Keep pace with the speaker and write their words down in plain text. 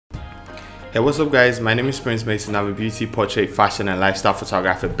Hey, what's up guys? My name is Prince Mason. I'm a beauty, portrait, fashion and lifestyle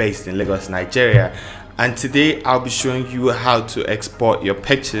photographer based in Lagos, Nigeria. And today I'll be showing you how to export your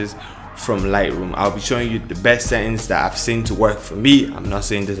pictures from Lightroom. I'll be showing you the best settings that I've seen to work for me. I'm not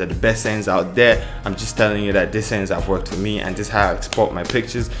saying these are the best settings out there. I'm just telling you that these settings have worked for me, and this is how I export my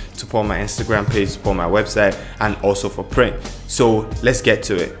pictures to put on my Instagram page, to put on my website, and also for print. So let's get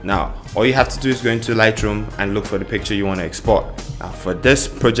to it. Now, all you have to do is go into Lightroom and look for the picture you want to export. Now, for this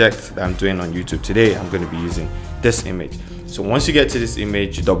project that I'm doing on YouTube today, I'm going to be using this image. So once you get to this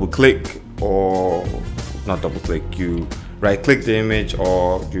image, you double click, or not double click, you right click the image,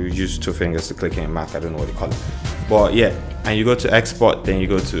 or you use two fingers to click in Mac, I don't know what you call it, but yeah, and you go to export, then you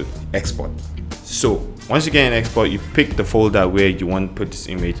go to export. So once you get in export, you pick the folder where you want to put this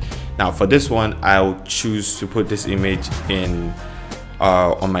image. Now for this one, I'll choose to put this image in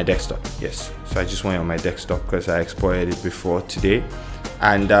on my desktop. Yes, so I just want it on my desktop because I exported it before today.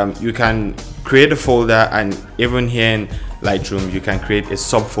 And you can create a folder, and even here in Lightroom you can create a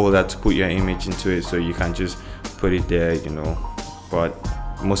subfolder to put your image into it, so you can just put it there, you know. But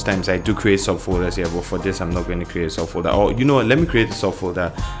most times I do create subfolders here, but for this I'm not going to create a subfolder. Or you know what, let me create a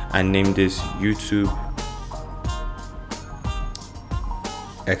subfolder and name this YouTube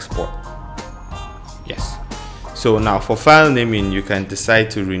export. Yes. So now for file naming, you can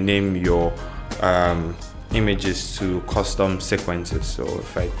decide to rename your images to custom sequences. So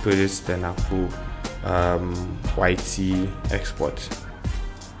if I put this, then I'll put YT export.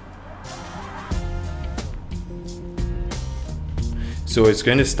 So it's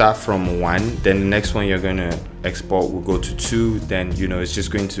going to start from 1, then the next one you're going to export will go to 2, then you know it's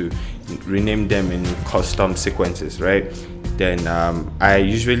just going to rename them in custom sequences, right? Then I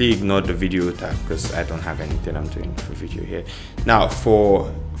usually ignore the video tag because I don't have anything I'm doing for video here. Now for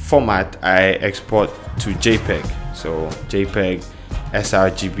format, I export to JPEG, so JPEG,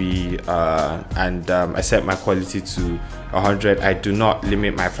 sRGB, and I set my quality to 100. I do not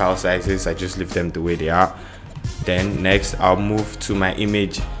limit my file sizes, I just leave them the way they are. Then next I'll move to my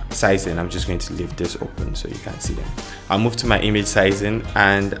image sizing. I'm just going to leave this open so you can see them. I'll move to my image sizing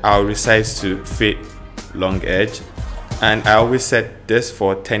and I'll resize to fit long edge, and I always set this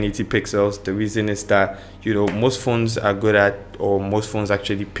for 1080 pixels. The reason is that, you know, most phones are good at, or most phones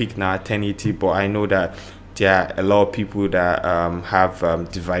actually peak now at 1080, but I know that there are a lot of people that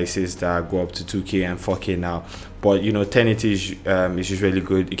have devices that go up to 2K and 4K now. But you know, 1080 is usually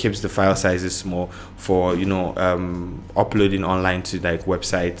good. It keeps the file sizes small for, you know, uploading online to like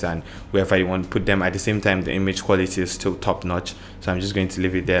websites and wherever you want to put them. At the same time, the image quality is still top notch, so I'm just going to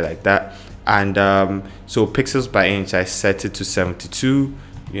leave it there like that. And so pixels by inch, I set it to 72,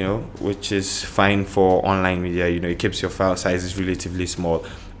 you know, which is fine for online media. You know, it keeps your file sizes relatively small,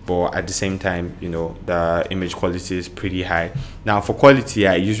 but at the same time, you know, the image quality is pretty high. Now for quality,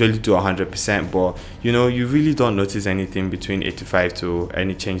 I usually do 100%, but you know, you really don't notice anything between 85 to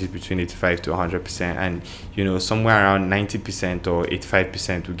any changes between 85 to 100%, and you know, somewhere around 90% or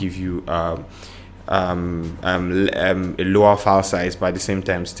 85% will give you a lower file size, but at the same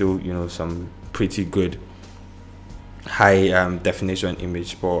time still, you know, some pretty good high definition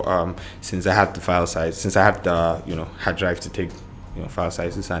image. But since I have the file size, since I have the, you know, hard drive to take, you know, file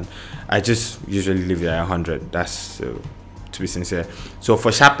sizes, and I just usually leave it at 100. That's to be sincere. So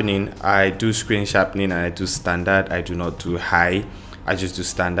for sharpening, I do screen sharpening and I do standard. I do not do high, I just do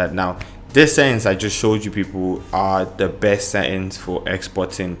standard. Now these settings I just showed you people are the best settings for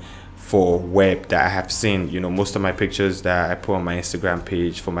exporting for web that I have seen. You know, most of my pictures that I put on my Instagram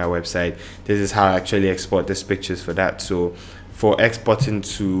page for my website, this is how I actually export these pictures for that. So for exporting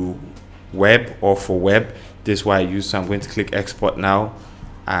to web, or for web, this is what I use. So I'm going to click export now,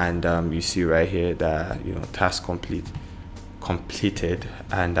 and you see right here that, you know, task completed,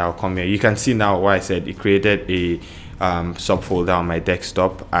 and I'll come here. You can see now what I said. It created a subfolder on my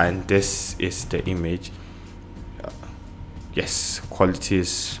desktop, and this is the image. Yes, quality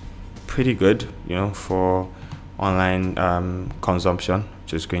is pretty good, you know, for online consumption.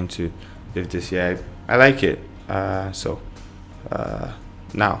 Just going to leave this here. I like it.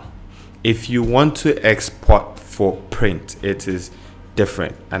 Now if you want to export for print, it is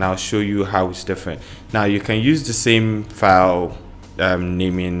different, and I'll show you how it's different. Now you can use the same file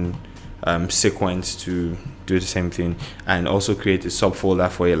naming sequence to do the same thing, and also create a subfolder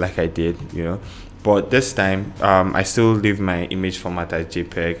for it like I did, you know. But this time I still leave my image format as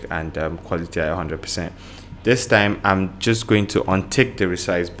JPEG and quality at 100%. This time I'm just going to untick the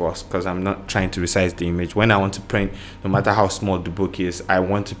resize box because I'm not trying to resize the image. When I want to print, no matter how small the book is, I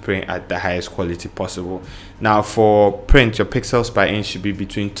want to print at the highest quality possible. Now for print, your pixels per inch should be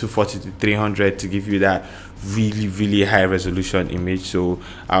between 240 to 300 to give you that really high resolution image. So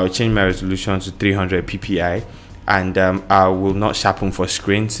I'll change my resolution to 300 ppi, and I will not sharpen for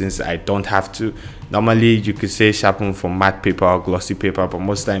screen since I don't have to. Normally you could say sharpen for matte paper or glossy paper, but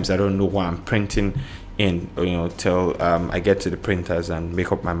most times I don't know what I'm printing in, till I get to the printers and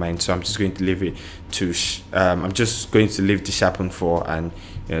make up my mind. So I'm just going to leave it to I'm just going to leave the sharpen for, and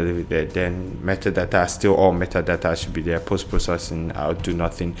leave it there. Then metadata, still all metadata should be there. Post-processing, I'll do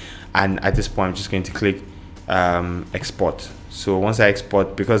nothing, and at this point I'm just going to click export. So once I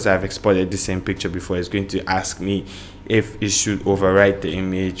export, because I've exported the same picture before, it's going to ask me if it should overwrite the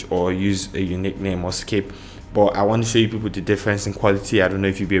image or use a unique name or skip. But I want to show you people the difference in quality. I don't know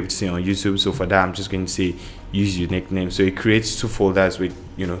if you'll be able to see on YouTube. So for that, I'm just going to say use unique name. So it creates 2 folders with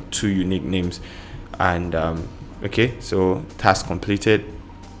 2 unique names. And okay, so task completed.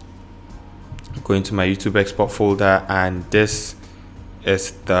 Go into my YouTube export folder, and this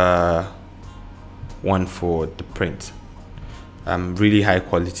is the one for the print. Really high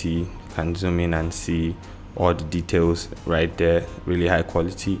quality. You can zoom in and see all the details right there. Really high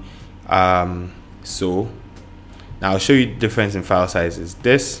quality. So now I'll show you the difference in file sizes.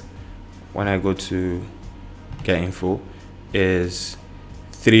 This, when I go to get info, is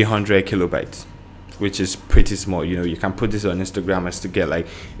 300 kilobytes, which is pretty small. You can put this on Instagram as to get like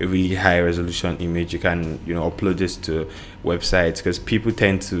a really high resolution image. You can upload this to websites, because people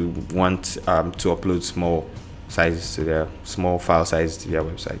tend to want to upload small file sizes to their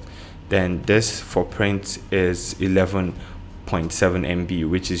website. Then this for print is 11.7 MB,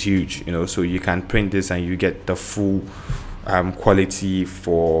 which is huge. So you can print this and you get the full quality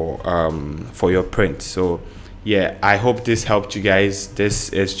for your print. So yeah, I hope this helped you guys. This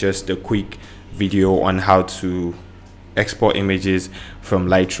is just a quick video on how to export images from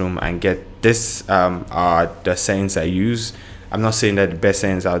Lightroom and get this. Are the settings I use. I'm not saying that the best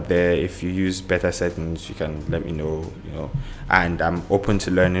settings out there. If you use better settings, you can let me know, and I'm open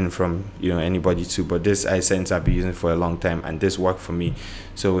to learning from anybody too. But this settings I've been using for a long time, and this worked for me.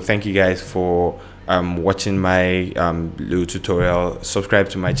 So thank you guys for watching my little tutorial. Subscribe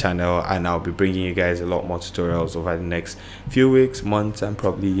to my channel, and I'll be bringing you guys a lot more tutorials over the next few weeks, months, and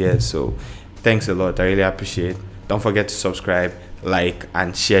probably years. So thanks a lot. I really appreciate it. Don't forget to subscribe, like,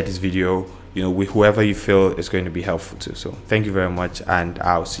 and share this video with whoever you feel is going to be helpful to. So thank you very much, and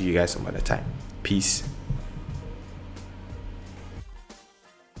I'll see you guys some other time. Peace.